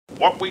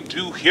What we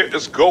do here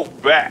is go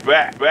back.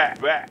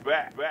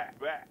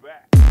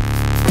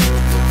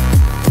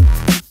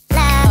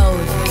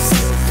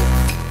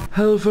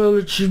 Hello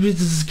fellow tributes,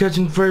 this is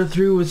Catching Fire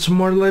 3 with some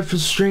more Life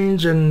is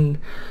Strange, and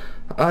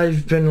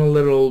I've been a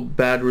little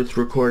bad with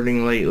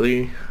recording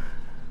lately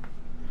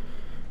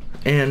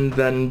and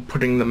then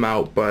putting them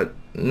out, but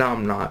now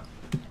I'm not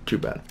too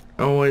bad.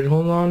 Oh wait,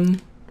 hold on.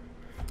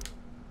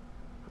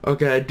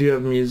 Okay, I do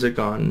have music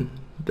on.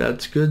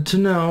 That's good to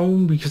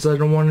know, because I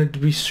don't want it to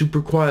be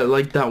super quiet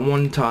like that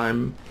one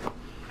time.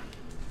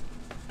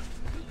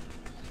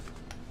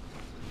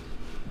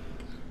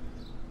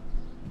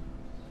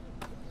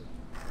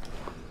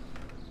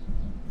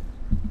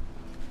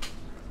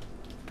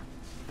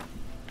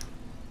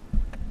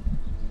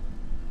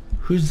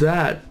 Who's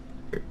that?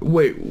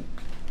 Wait,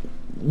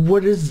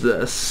 what is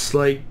this?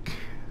 Like,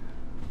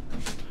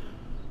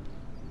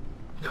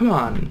 come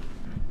on.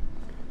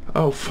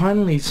 Oh,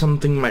 finally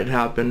something might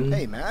happen.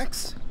 Hey,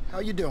 Max. How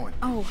you doing?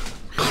 Oh,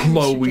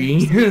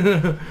 Chloe.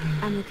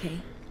 I'm okay.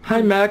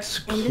 Hi, Max.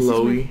 And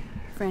Chloe. this is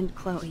my friend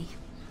Chloe.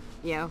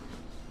 Yo.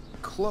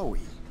 Chloe.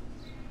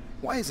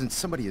 Why isn't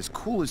somebody as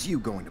cool as you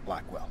going to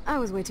Blackwell? I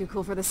was way too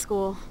cool for this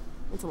school.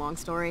 It's a long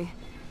story.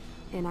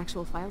 In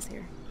actual files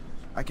here.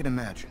 I can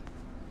imagine.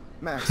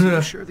 Max, are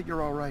you sure that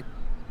you're all right?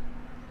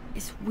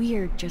 It's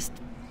weird just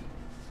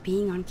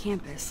being on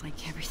campus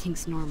like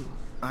everything's normal.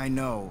 I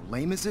know.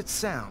 Lame as it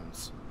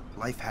sounds,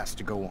 life has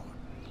to go on.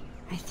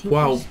 I think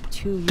Wow, there's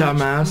too much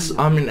dumbass. going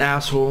on. I'm an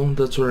asshole.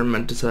 That's what I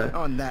meant to say.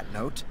 On that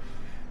note,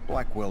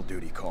 Blackwell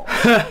duty calls.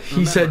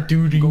 He said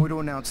duty. I'm going to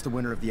announce the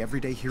winner of the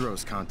Everyday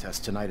Heroes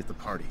contest tonight at the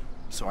party,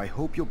 so I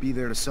hope you'll be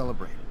there to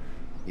celebrate.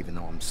 Even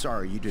though I'm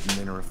sorry you didn't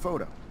enter a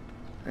photo.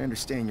 I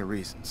understand your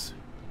reasons.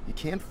 You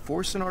can't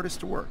force an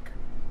artist to work.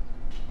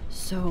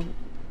 So,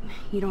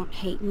 you don't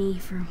hate me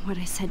for what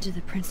I said to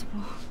the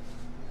principal?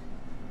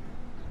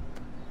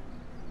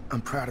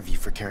 I'm proud of you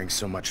for caring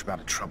so much about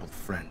a troubled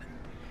friend.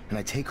 And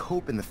I take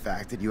hope in the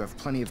fact that you have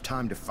plenty of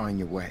time to find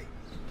your way.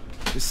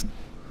 Just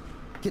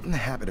get in the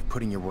habit of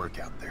putting your work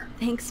out there.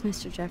 Thanks,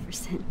 Mr.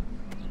 Jefferson.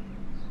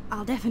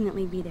 I'll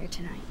definitely be there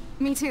tonight.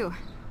 Me too.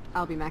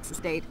 I'll be Max's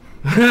date.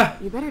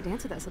 You better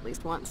dance with us at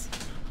least once.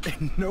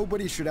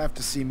 Nobody should have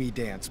to see me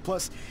dance.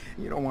 Plus,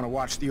 you don't want to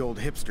watch the old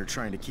hipster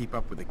trying to keep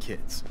up with the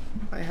kids.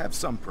 I have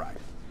some pride.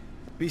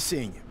 Be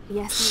seeing you.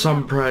 Yes,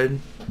 Some pride.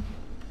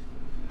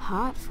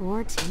 Hot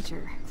for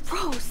teacher.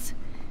 Gross!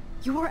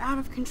 You're out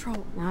of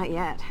control. Not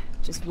yet.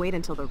 Just wait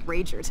until the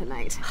rager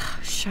tonight.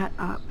 Shut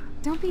up.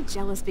 Don't be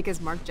jealous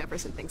because Mark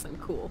Jefferson thinks I'm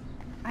cool.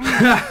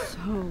 I'm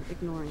so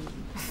ignoring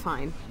you.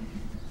 Fine.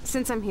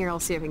 Since I'm here, I'll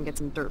see if I can get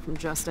some dirt from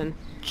Justin.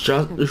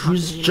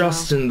 Who's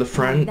Justin, the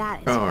friend?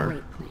 That is a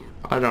great plan.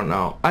 I don't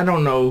know. I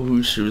don't know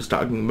who she was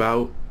talking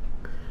about.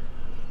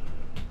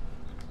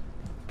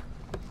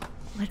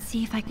 Let's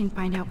see if I can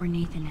find out where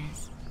Nathan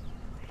is.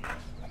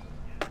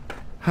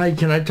 Hi,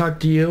 can I talk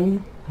to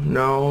you?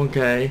 No,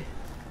 okay.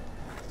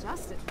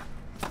 Justin,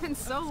 it's been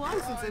so long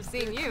since I've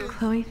seen you.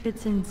 Chloe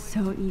fits in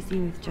so easy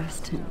with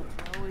Justin.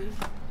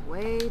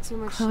 Way too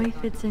much. Chloe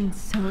fits in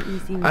so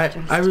easy with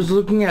Justin. I was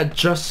looking at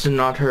Justin,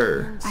 not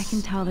her. I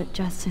can tell that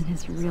Justin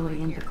is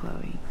really into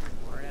Chloe.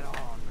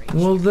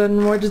 Well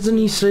then, why doesn't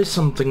he say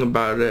something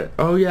about it?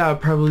 Oh yeah,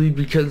 probably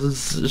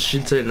because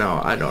she'd say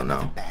no. I don't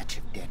know.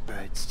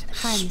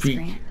 Hi, Miss Speak.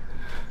 Grant.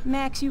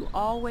 Max, you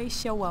always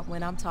show up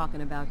when I'm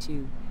talking about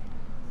you.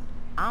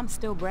 I'm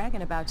still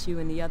bragging about you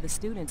and the other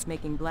students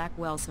making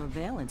Blackwell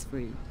surveillance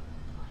free.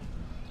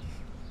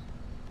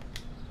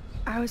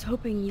 I was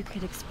hoping you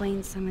could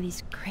explain some of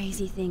these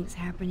crazy things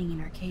happening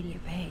in Arcadia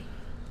Bay.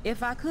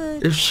 If I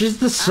could, If she's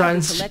the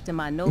science, collecting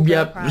my Nobel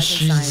yep, Prize in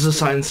she's science the today.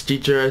 science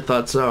teacher. I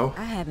thought so.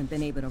 I haven't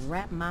been able to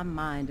wrap my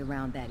mind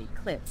around that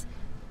eclipse,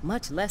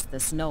 much less the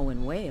snow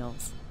in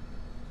Wales.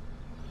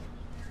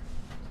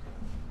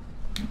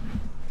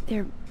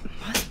 There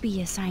must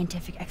be a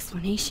scientific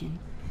explanation,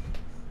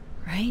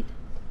 right?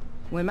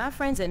 When my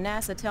friends at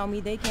NASA tell me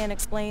they can't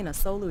explain a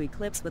solar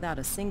eclipse without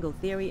a single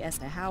theory as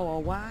to how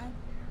or why,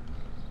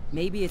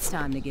 maybe it's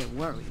time to get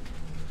worried.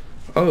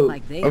 Oh,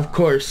 Like they of are.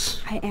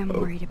 course. I am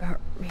worried about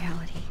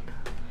reality.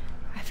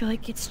 I feel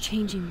like it's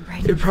changing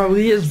right It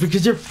probably is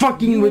because you're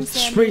fucking You with and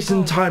Sam space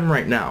and Nicole. time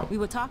right now. We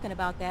were talking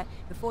about that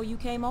before you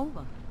came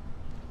over.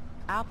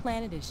 Our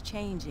planet is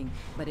changing,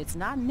 but it's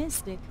not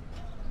mystic.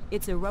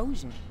 It's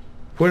erosion.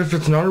 What if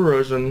it's not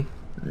erosion?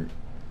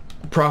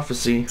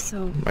 Prophecy,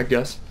 So, I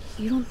guess.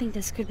 you don't think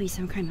this could be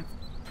some kind of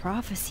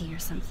prophecy or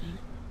something?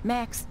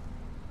 Max,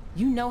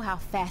 you know how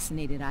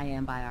fascinated I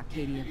am by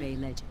Arcadia Bay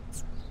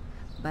legends.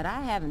 But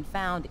I haven't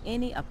found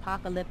any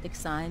apocalyptic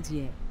signs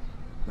yet.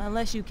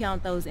 Unless you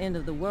count those end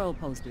of the world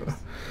posters.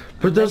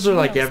 But those are you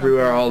like know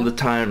everywhere something all the about-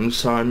 time,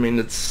 so I mean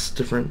it's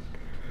different.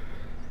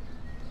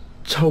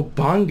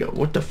 Tobanga,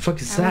 what the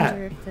fuck is I that?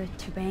 wonder if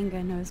the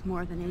Tobanga knows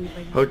more than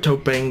anybody. Oh,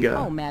 Tobanga.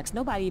 Oh, Max,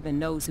 nobody even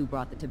knows who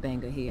brought the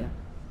Tobanga here.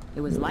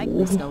 It was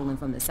likely stolen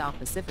from the South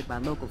Pacific by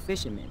local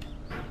fishermen.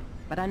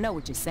 But I know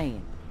what you're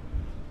saying.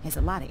 There's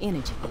a lot of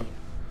energy here.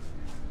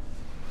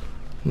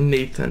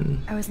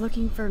 Nathan. I was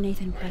looking for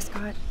Nathan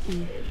Prescott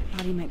and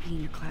thought he might be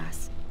in your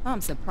class.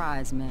 I'm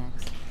surprised,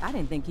 Max. I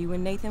didn't think you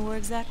and Nathan were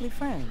exactly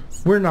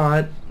friends. We're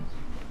not.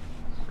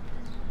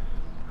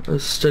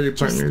 Study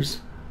partners.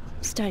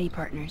 Study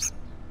partners.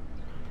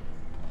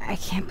 I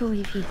can't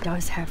believe he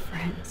does have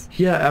friends.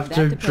 Yeah,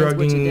 after That depends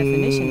what your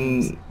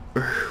definition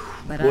drugging...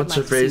 But What's I'd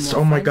her like to see face?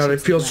 more Oh my god, I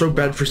friendships feel with so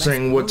Blackwell. bad for Let's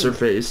saying what's her move.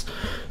 face.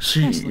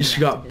 She Especially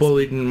got after this.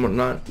 bullied and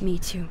whatnot. Me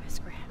too, Miss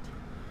Grant.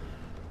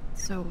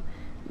 So,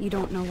 you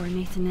don't know where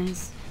Nathan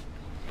is?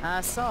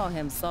 I saw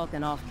him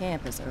sulking off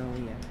campus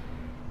earlier.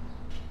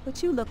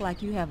 But you look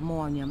like you have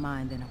more on your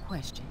mind than a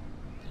question.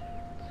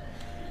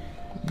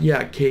 Yeah,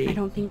 I Kate.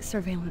 don't think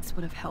surveillance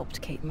would have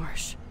helped Kate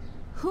Marsh.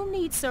 Who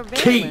needs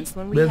surveillance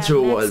when we That's have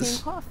who it Maxine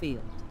was.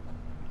 Caulfield?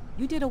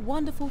 You did a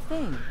wonderful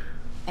thing.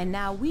 And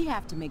now we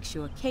have to make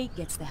sure Kate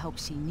gets the help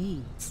she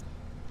needs.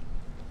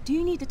 Do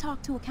you need to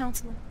talk to a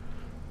counselor?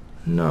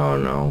 No,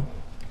 no.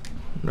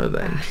 No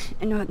thanks.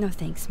 No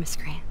thanks, Miss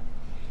Grant.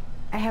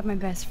 I have my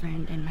best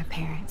friend and my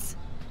parents.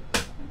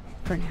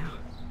 For now.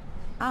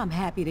 I'm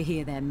happy to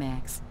hear that,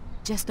 Max.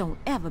 Just don't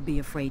ever be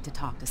afraid to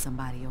talk to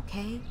somebody,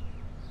 okay?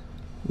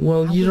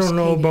 Well, I you wish don't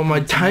know Kate about my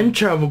had come time to me.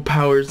 travel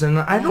powers, and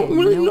I don't had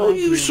really no know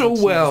idea you what so she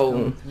was well.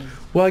 going through.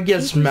 Well, I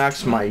guess Kate was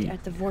Max drugged might.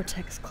 at the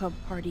Vortex Club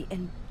party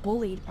and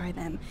bullied by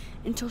them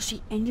until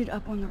she ended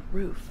up on the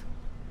roof.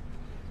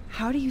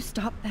 How do you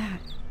stop that?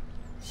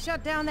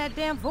 Shut down that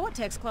damn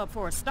Vortex Club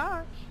for a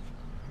start.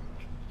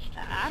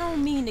 I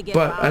don't mean to get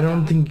But I riled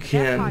don't up. think you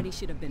That can. party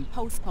should have been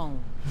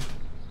postponed.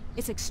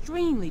 It's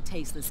extremely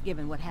tasteless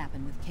given what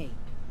happened with Kate.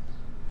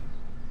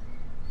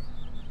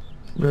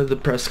 We're the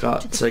Do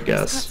Prescotts, the I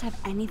guess. Prescotts have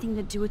anything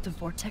to do with the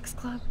Vortex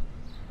Club?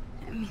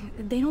 I mean,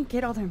 they don't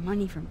get all their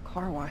money from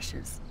car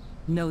washes.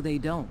 No, they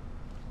don't.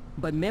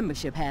 But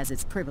membership has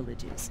its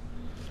privileges.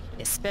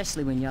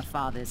 Especially when your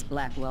father is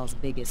Blackwell's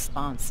biggest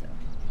sponsor.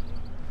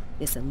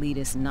 This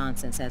elitist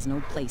nonsense has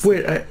no place.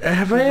 Wait,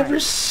 have I ever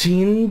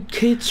seen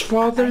Kate's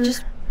father? I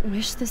just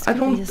wish this I could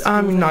be the don't. school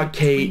I mean, that not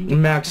Kate. explained it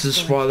Max's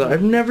before I father. came.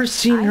 I've never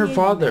seen I her hear you,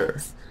 father,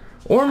 Max.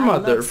 or I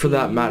mother, love for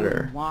that seeing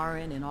matter. you,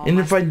 Warren, and all And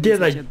my if I students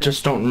did, at I your just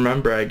best. don't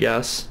remember, I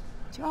guess.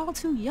 You're all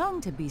too young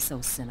to be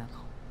so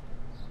cynical.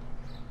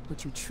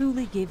 But you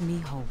truly give me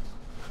hope.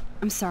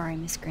 I'm sorry,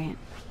 Miss Grant.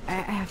 I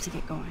have to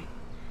get going.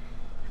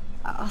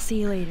 I'll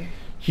see you later.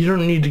 You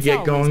don't need to It's get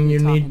always going. You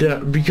been need talking to,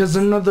 to you, because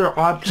another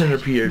option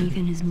appeared.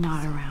 Nathan is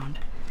not around.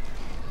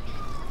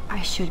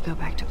 I should go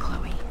back to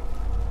Chloe.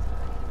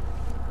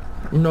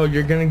 No,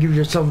 you're gonna give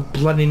yourself a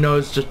bloody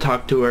nose to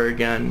talk to her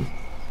again.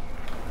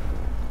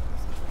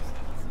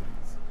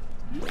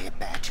 We're a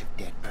batch of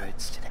dead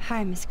birds today.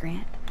 Hi, Miss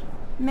Grant.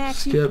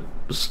 Max, you... Skip,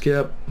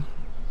 skip.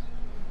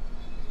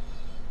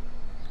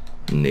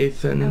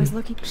 Nathan. I was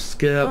looking-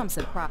 Skip, I'm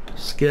surprised.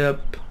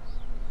 skip.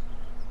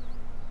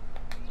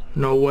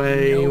 No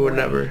way, No way.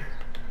 whatever.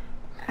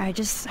 I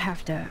just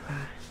have to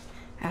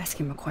ask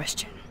him a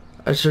question.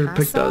 I should have I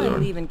picked the saw other him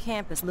one. leaving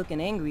campus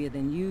looking angrier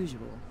than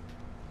usual.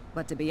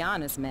 But to be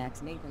honest,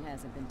 Max, Nathan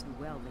hasn't been too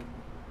well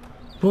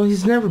lately. Well,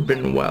 he's never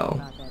been well.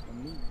 About that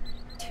than me.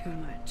 Too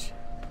much.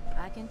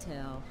 I can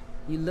tell.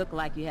 You look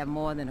like you have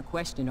more than a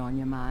question on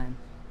your mind.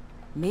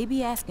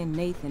 Maybe asking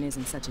Nathan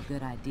isn't such a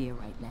good idea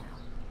right now.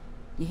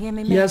 You hear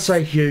me, Max? Yes,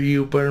 I hear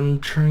you, but I'm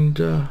trying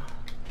to...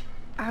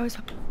 I was...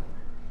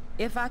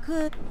 If I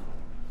could,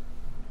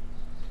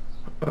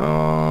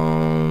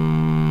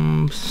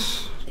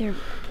 There...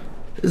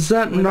 Is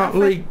that When not I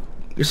like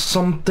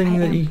something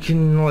that you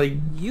can like...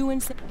 you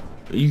and...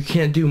 You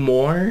can't do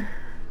more?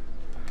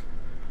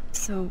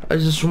 So... I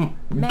just don't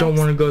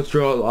want to go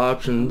through all the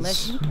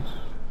Unless options. you...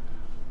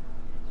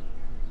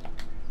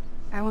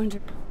 I wonder...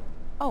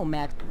 Oh,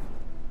 Max.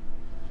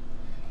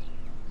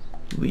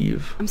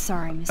 Leave. I'm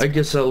sorry, Miss I Grant.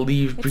 guess I'll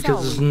leave It's because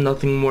there's always-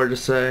 nothing more to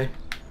say.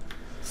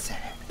 Sad.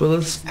 But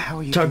let's How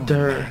are you talk to doing,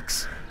 her.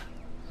 Max?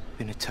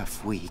 Been a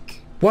tough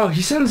week. Wow,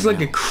 he sounds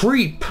like a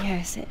creep.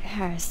 Yes, it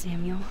has,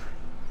 Samuel.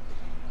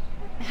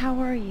 How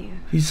are you?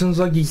 He sounds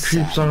like he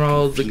creeps Sad on and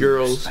all of the confused,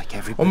 girls. like Oh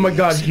everybody my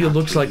god, else in he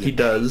looks like he Arcadia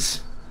Bay.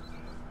 does.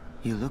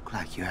 You look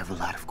like you have a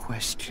lot of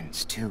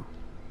questions, too.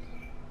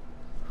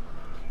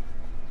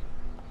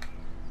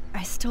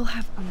 I still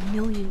have a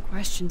million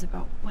questions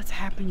about what's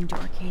happening to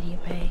Arcadia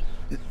Bay.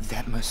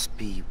 That must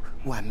be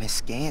why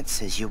Miss Gant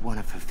says you're one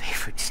of her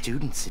favorite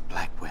students at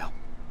Blackwell.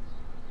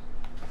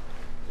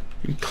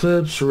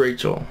 Eclipse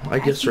Rachel. I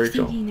guess keep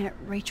Rachel. thinking that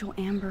Rachel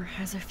Amber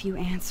has a few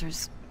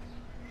answers.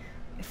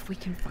 If we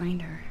can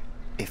find her.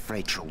 If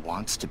Rachel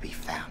wants to be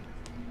found.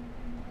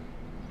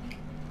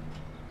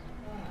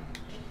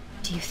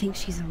 Do you think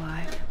she's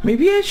alive?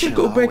 Maybe I should She'll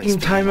go back always in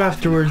be time alive in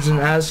afterwards and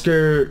our hearts. ask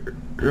her,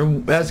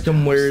 or ask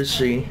him where is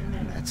she.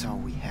 That's all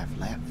we have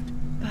left.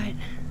 But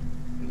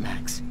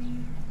Max,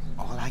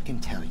 all I can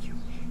tell you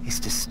is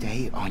to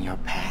stay on your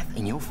path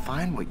and you'll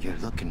find what you're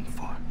looking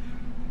for.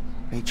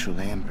 Rachel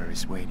Amber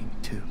is waiting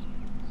too.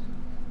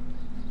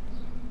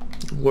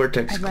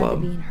 Vortex I'd rather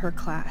Club. be in her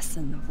class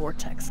than the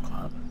Vortex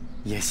Club.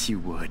 Yes, you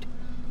would.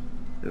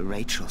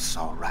 Rachel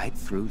saw right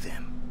through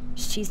them.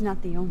 She's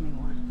not the only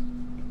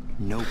one.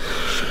 Nobody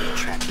should be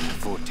trapped in the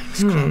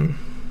vortex, Chloe.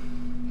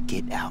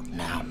 Get out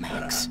now,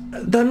 Max.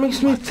 That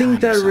makes me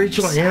think that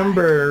Rachel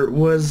Amber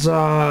was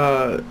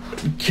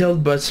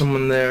killed by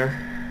someone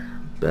there.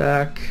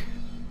 Back.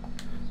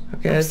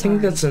 Okay, I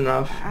think that's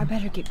enough. I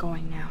better get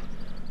going now.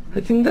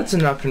 I think that's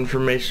enough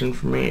information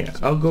for me.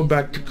 I'll go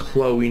back to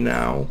Chloe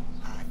now.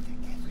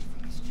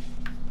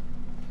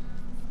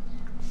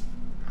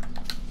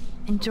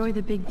 Enjoy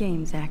the big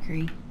game,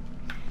 Zachary.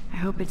 I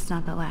hope it's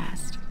not the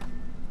last.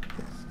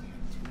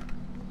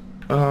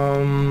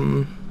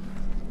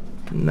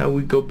 Now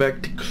we go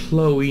back to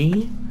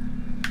Chloe.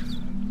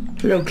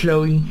 Hello,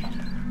 Chloe.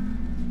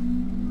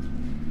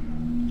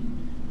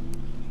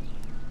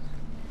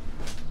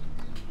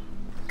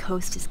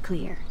 Coast is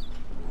clear.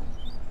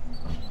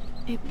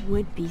 It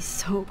would be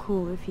so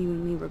cool if you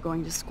and me were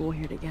going to school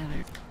here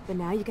together. But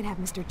now you can have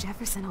Mr.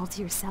 Jefferson all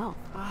to yourself.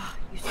 Ah,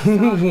 you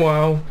suck.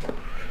 Wow.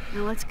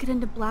 Now let's get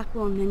into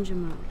Blackwell Ninja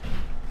mode.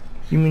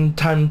 You mean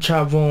time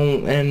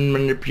travel and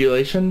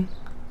manipulation?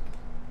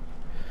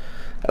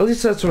 At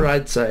least that's what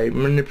I'd say.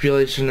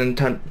 Manipulation and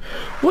time...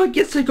 Well, I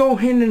guess they go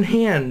hand in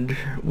hand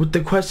with the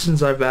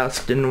questions I've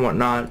asked and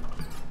whatnot.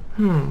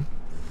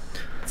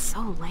 It's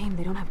so lame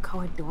they don't have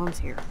co-ed dorms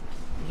here.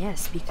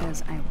 Yes,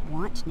 because I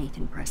want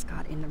Nathan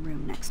Prescott in the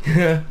room next to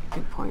me.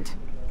 Good point.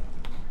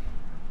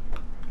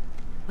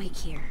 Wait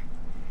here.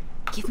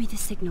 Give me the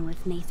signal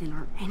if Nathan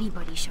or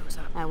anybody shows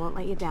up. I won't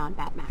let you down,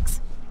 Batmax.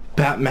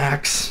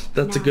 Batmax.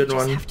 That's now a good I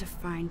one. just have to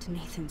find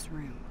Nathan's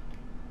room.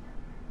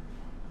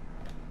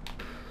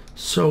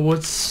 So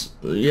what's...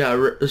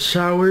 Yeah,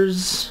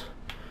 showers...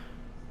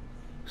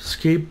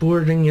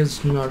 Skateboarding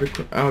is not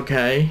a...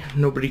 Okay,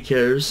 nobody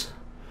cares.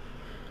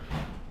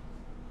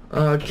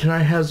 Can I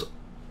has...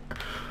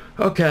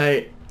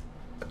 Okay,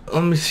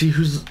 let me see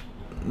who's...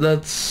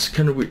 That's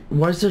kind of weird.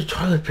 Why is there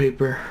toilet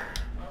paper?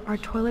 Are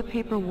toilet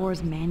paper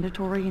wars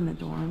mandatory in the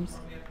dorms?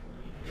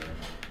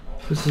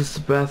 This is the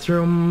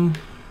bathroom.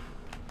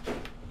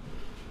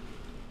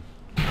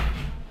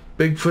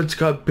 Bigfoot's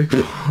got big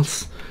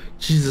balls.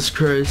 Jesus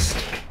Christ.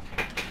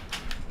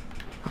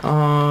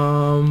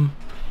 The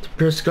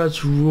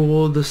Prescotts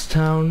rule this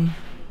town.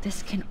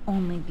 This can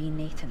only be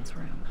Nathan's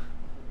room.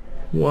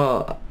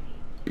 Well,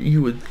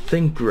 you would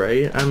think,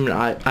 right? I mean,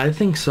 I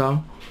think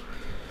so.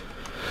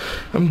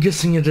 I'm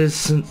guessing it is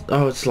since...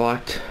 Oh, it's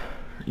locked.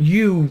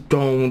 You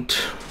don't.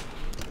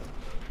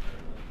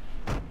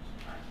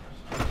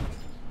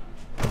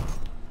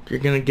 You're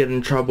gonna get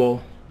in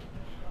trouble.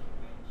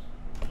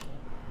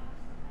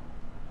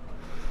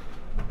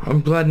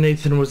 I'm glad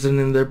Nathan wasn't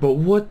in there, but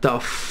what the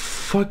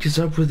fuck is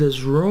up with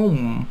his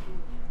room?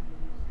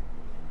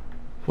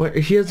 What?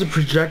 He has a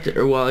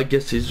projector. Well, I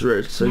guess he's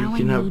rich, so now you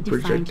can I have a need to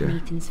find projector.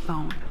 Nathan's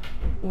phone.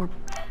 Or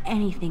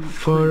anything with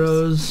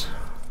clues. Photos.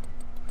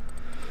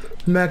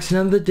 Max,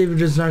 now that David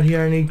is not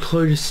here, I need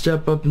Chloe to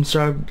step up and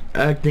stop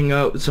acting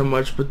out so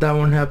much, but that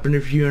won't happen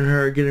if you and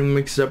her are getting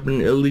mixed up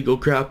in illegal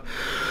crap,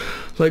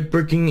 like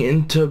breaking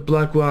into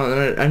Blackwell,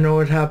 and I know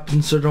it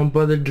happened, so don't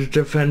bother to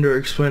defend or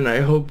explain.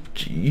 I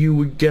hoped you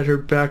would get her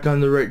back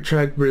on the right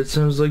track, but it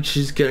sounds like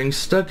she's getting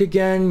stuck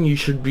again. You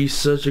should be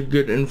such a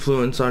good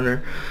influence on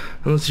her,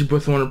 unless you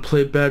both want to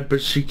play bad,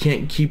 but she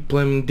can't keep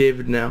blaming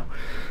David now.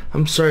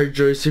 I'm sorry,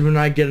 Joyce, even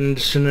I get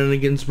into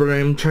shenanigans, but I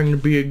am trying to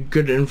be a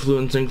good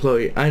influence on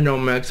Chloe. I know,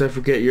 Max, I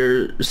forget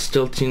you're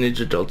still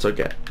teenage adults.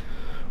 Okay.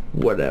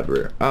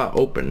 Whatever.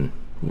 Open.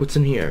 What's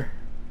in here?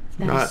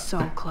 That is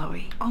so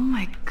Chloe. Oh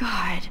my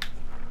god.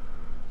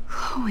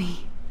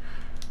 Chloe.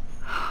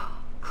 Oh,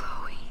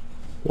 Chloe.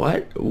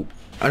 What?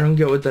 I don't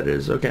get what that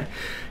is. Okay.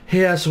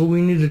 Hey, asshole,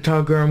 we need to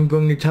talk or I'm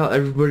going to tell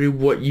everybody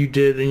what you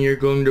did and you're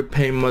going to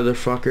pay,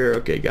 motherfucker.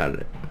 Okay, got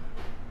it.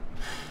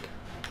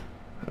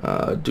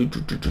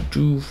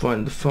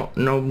 Find the phone.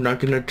 No, I'm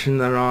not gonna turn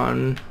that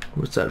on.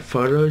 What's that,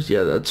 photos?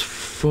 Yeah, that's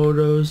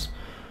photos.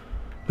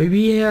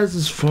 Maybe he has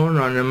his phone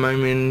on him. I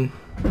mean,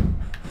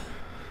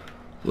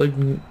 like,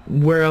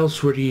 where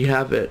else would he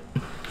have it?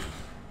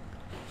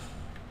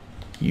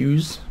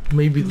 Use?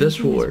 Maybe this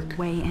will work.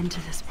 Way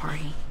into this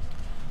party.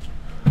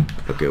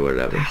 Okay,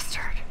 whatever.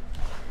 Bastard.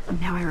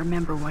 Now I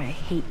remember why I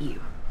hate you.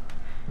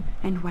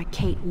 And why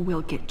Kate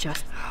will get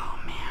just... Oh,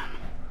 man.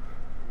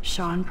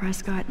 Sean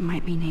Prescott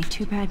might be Nate.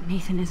 Too bad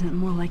Nathan isn't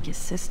more like his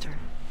sister.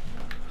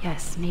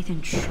 Yes,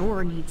 Nathan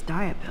sure needs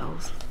diet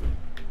pills.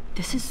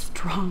 This is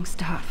strong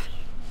stuff.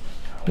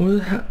 What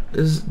the hell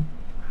is...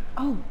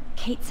 Oh,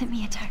 Kate sent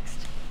me a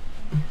text.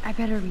 I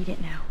better read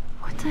it now.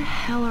 What the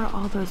hell are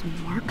all those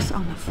marks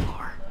on the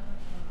floor?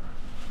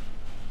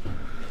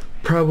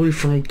 Probably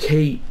from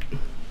Kate.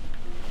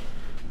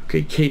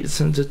 Okay, Kate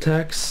sends a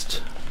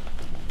text.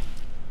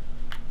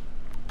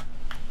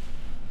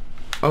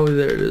 Oh,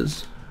 there it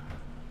is.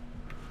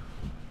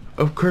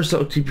 Of course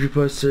I'll keep you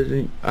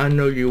posted. I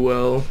know you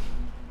will.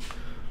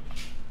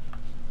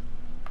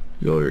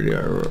 You already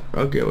are.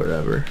 Okay,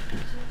 whatever.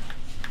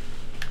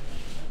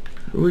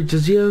 Wait,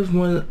 does he have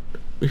one?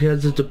 He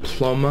has a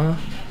diploma?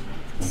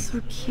 It's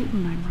so cute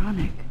and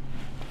ironic.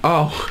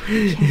 Oh,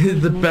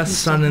 the best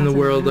son in the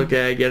world.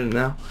 Okay, I get it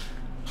now.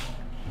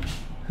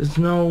 There's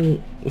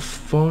no...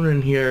 phone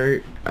in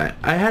here.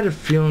 I had a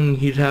feeling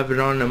he'd have it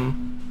on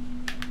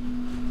him.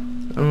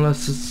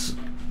 Unless it's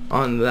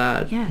on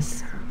that.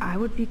 Yes, I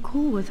would be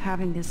cool with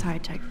having this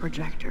high-tech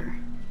projector.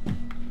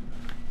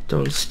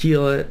 Don't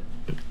steal it.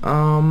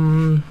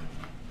 What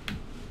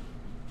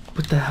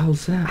the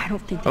hell's that? I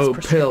don't think this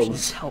prescription pills.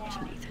 has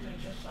helped, Nathan.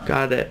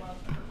 Got it.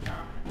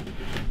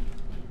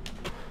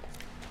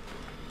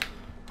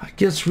 I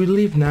guess we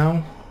leave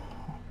now.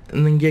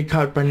 And then get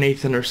caught by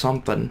Nathan or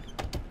something.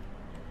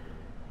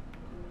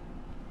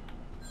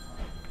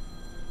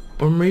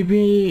 Or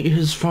maybe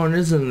his phone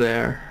isn't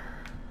there.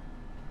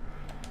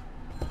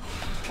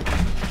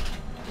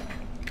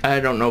 I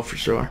don't know for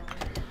sure.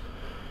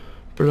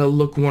 But I'll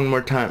look one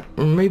more time.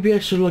 Or maybe I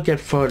should look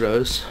at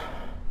photos.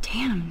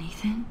 Damn,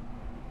 Nathan.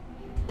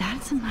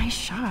 That's a nice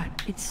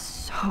shot. It's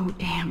so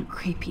damn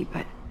creepy,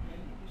 but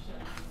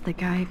the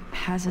guy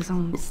has his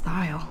own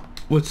style.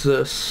 What's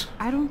this?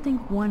 I don't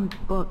think one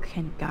book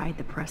can guide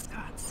the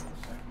Prescotts.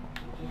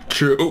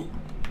 True.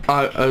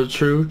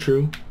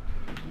 True.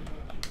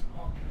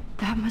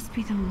 That must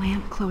be the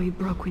lamp Chloe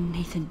broke when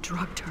Nathan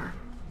drugged her.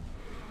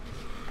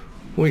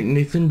 Wait,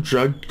 Nathan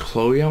drugged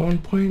Chloe at one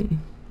point?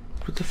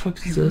 What the fuck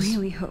is this? I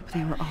really hope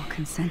they were all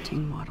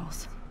consenting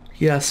models.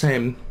 Yeah,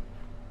 same.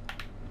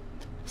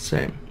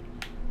 Same.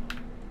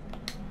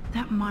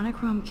 That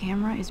monochrome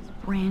camera is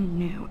brand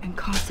new and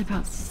costs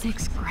about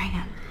 $6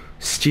 grand.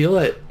 Steal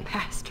it.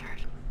 Bastard.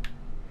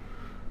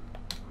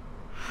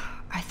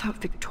 I thought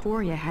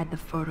Victoria had the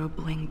photo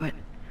bling, but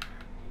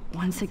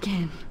once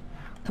again,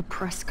 the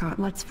Prescott.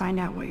 Let's find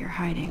out what you're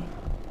hiding.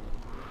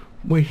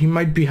 Wait, he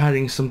might be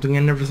hiding something. I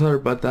never thought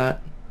about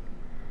that.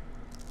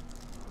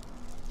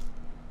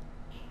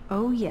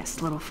 Oh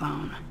yes, little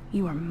phone.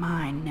 You are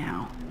mine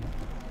now.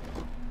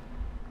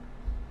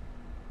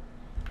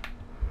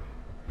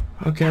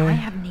 Okay. Now I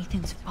have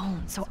Nathan's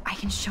phone, so I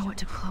can show it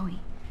to Chloe.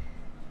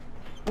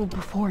 Well,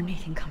 before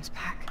Nathan comes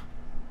back.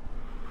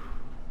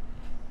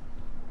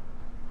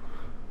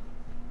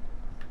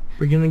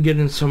 We're gonna get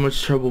in so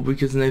much trouble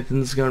because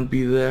Nathan's gonna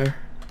be there.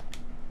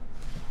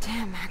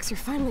 Damn, Max, you're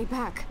finally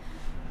back.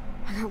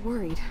 I got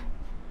worried.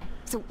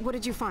 So, what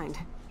did you find?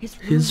 His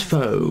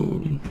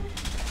phone.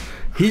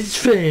 His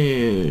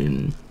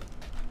phone.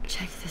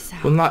 Check this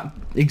out. Well, not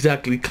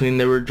exactly clean.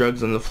 There were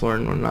drugs on the floor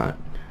and whatnot.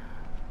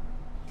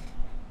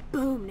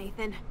 Boom,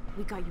 Nathan.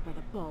 We got you by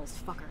the balls,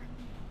 fucker.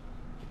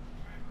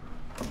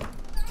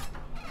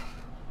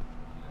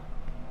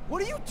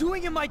 What are you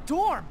doing in my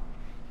dorm?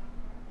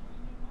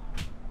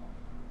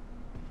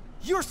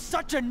 You're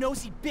such a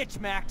nosy bitch,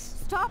 Max.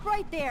 Stop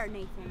right there,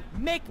 Nathan.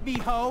 Make me,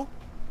 ho.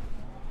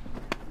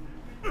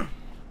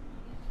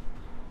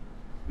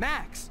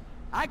 Max,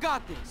 I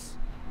got this.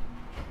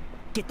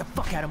 Get the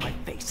fuck out of my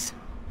face.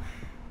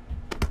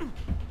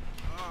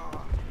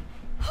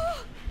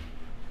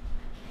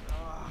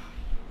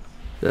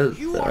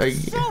 You are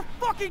so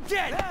fucking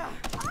dead!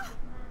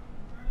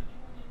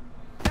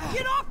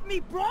 Get off me,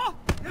 bro!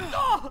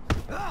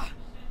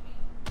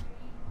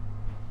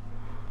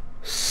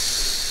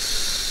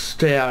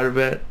 Stay out of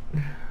it.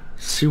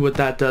 See what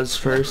that does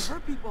first.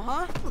 Hurt people,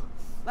 huh?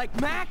 Like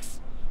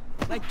Max?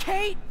 Like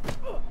Kate?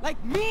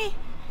 Like me?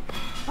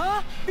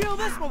 Huh? Feel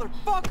this,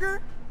 motherfucker?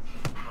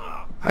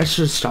 I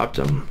should have stopped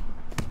him.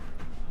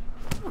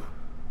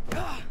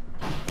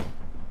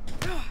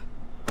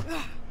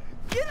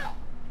 Get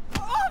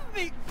off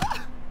me!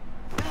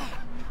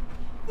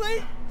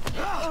 Please!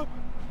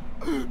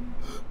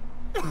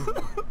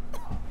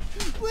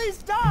 Please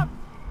stop!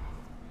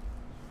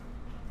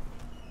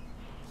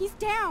 He's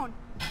down.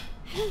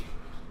 Hey,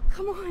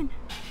 come on.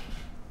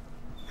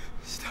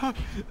 Stop.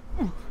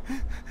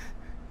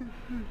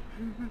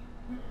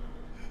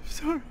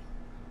 Sorry.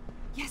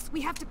 Yes,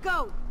 we have to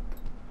go.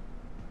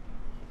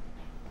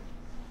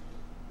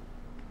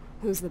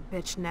 Who's the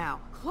bitch now?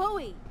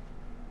 Chloe!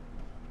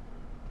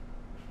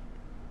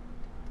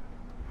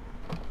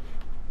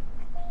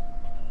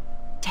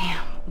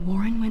 Damn,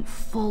 Warren went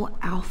full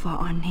alpha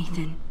on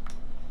Nathan.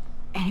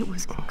 And it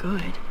was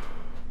good.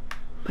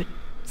 But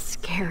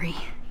scary.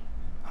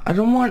 I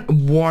don't want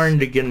Warren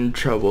to get in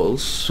trouble,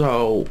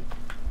 so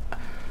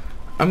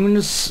I'm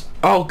gonna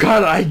oh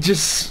god,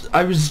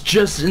 I was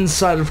just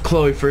inside of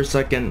Chloe for a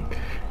second,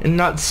 and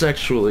not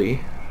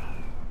sexually.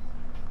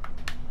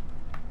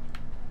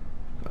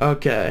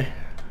 Okay.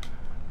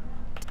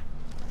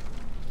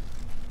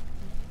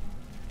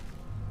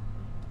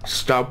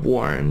 Stop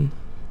Warren.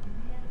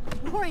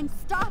 Warren,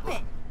 stop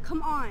it!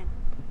 Come on.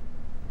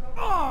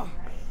 Oh,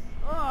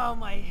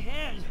 my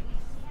head.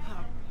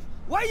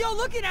 Why are y'all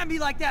looking at me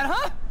like that,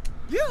 huh?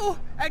 You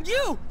and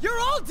you're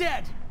all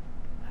dead.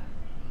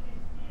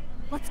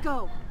 Let's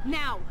go,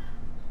 now.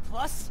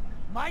 Plus,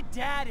 my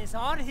dad is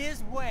on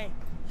his way.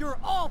 You're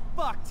all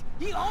fucked.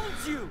 He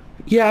owns you.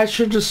 Yeah, I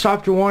should have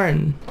stopped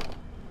Warren.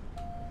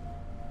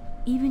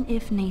 Even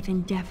if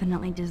Nathan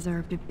definitely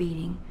deserved a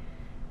beating,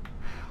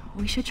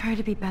 we should try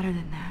to be better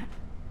than that.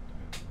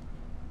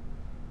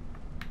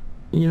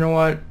 You know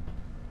what?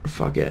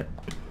 Fuck it.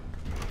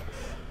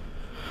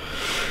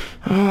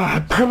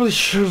 I probably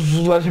should have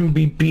let him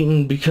be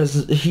beaten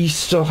because he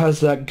still has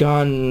that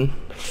gun.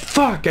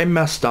 Fuck, I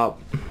messed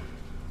up.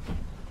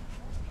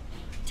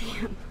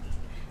 Damn,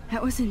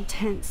 that was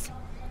intense.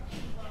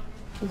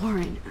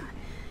 Warren,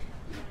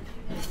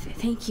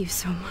 thank you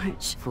so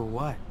much. For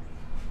what?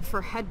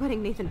 For headbutting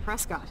Nathan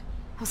Prescott.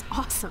 That was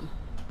awesome.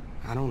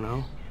 I don't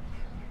know.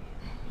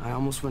 I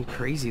almost went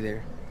crazy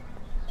there.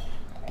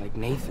 Like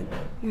Nathan.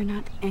 You're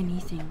not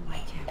anything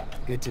like him.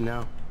 Good to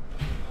know.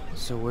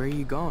 So where are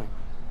you going?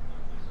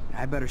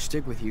 I better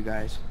stick with you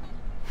guys.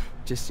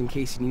 Just in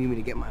case you need me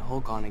to get my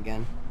Hulk on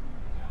again.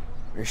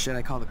 Or should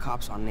I call the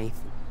cops on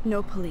Nathan?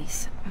 No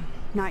police.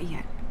 Not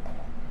yet.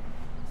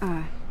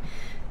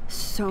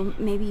 So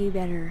maybe you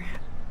better,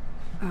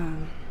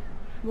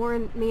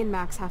 Warren, me and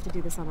Max have to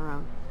do this on our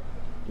own.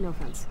 No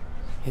offense.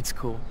 It's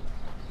cool.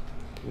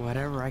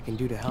 Whatever I can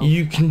do to help.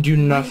 You can do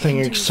nothing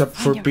except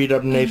for beat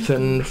up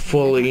Nathan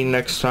fully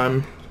next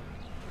time.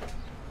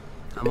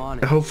 I'm on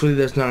it. Hopefully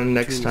there's not a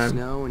next Between time.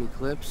 Snow and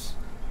eclipse.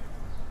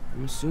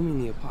 I'm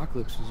assuming the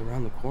apocalypse is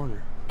around the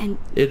corner. and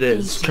It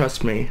is, thank you.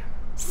 trust me.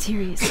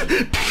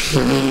 Seriously.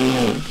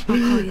 I'll call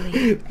you later.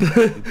 You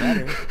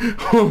better.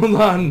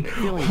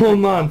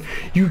 Hold on.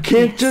 You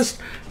can't just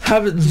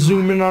have it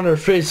zoom in on her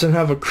face and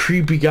have a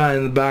creepy guy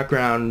in the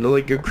background,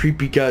 like a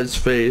creepy guy's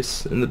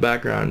face in the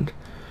background.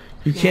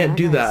 You can't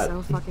do that.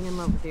 So fucking in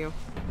love with you.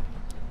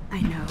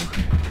 I know.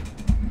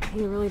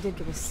 He really did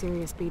give a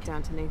serious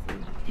beatdown to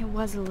Nathan. It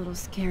was a little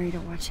scary to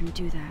watch him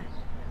do that.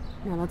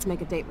 Now let's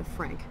make a date with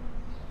Frank.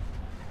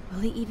 Will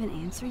he even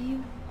answer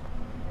you?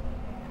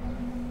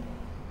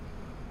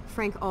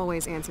 Frank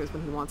always answers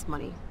when he wants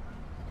money.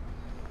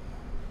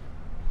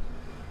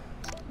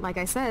 Like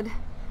I said,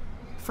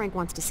 Frank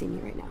wants to see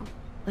me right now.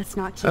 Let's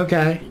not keep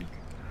Okay. waiting.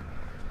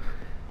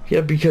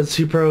 Yeah, because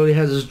he probably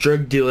has his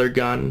drug dealer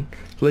gun.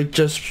 Like,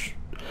 just,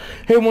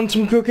 hey, want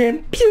some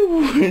cocaine?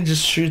 Pew! And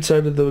just shoots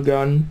out of the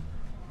gun.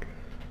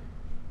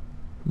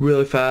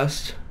 Really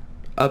fast.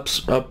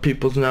 Up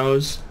people's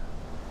nose.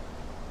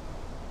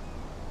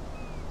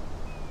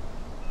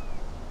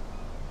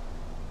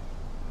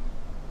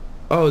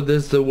 Oh,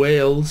 there's the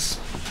whales.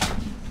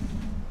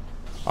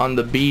 On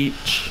the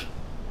beach.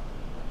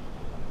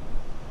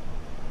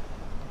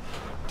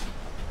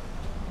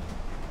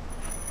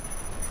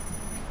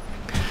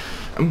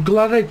 I'm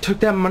glad I took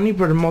that money,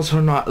 but I'm also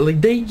not.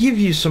 Like, they give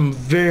you some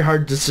very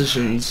hard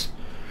decisions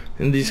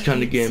in these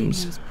kind of I hate seeing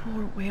games. those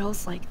poor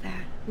whales like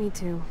that. Me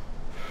too.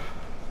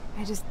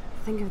 I just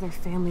think of their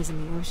families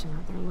in the ocean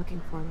out there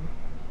looking for them.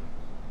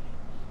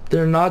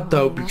 They're not,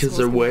 though, Oh, the because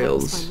they're asshole's gonna help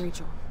us whales. find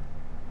Rachel.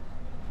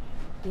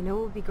 You know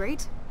what would be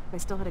great? If I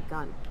still had a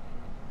gun.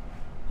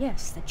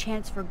 Yes, the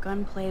chance for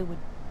gunplay would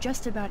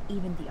just about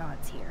even the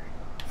odds here.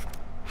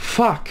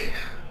 Fuck.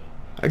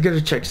 I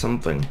gotta check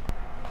something.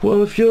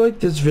 Well, if you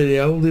like this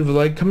video, leave a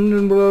like, comment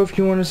down below if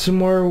you want to see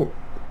more,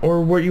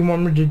 or what you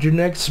want me to do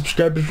next.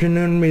 Subscribe if you're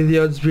new, and may the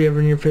odds be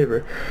ever in your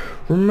favor.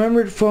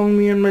 Remember to follow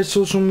me on my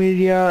social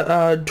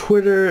media,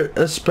 Twitter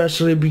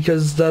especially,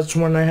 because that's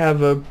when I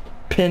have a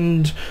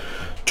pinned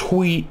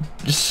tweet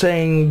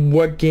saying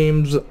what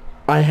games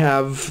I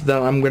have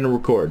that I'm gonna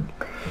record.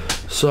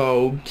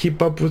 So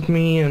keep up with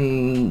me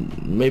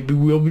and maybe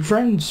we'll be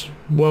friends.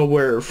 Well,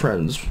 we're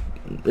friends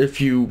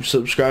if you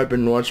subscribe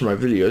and watch my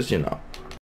videos, you know.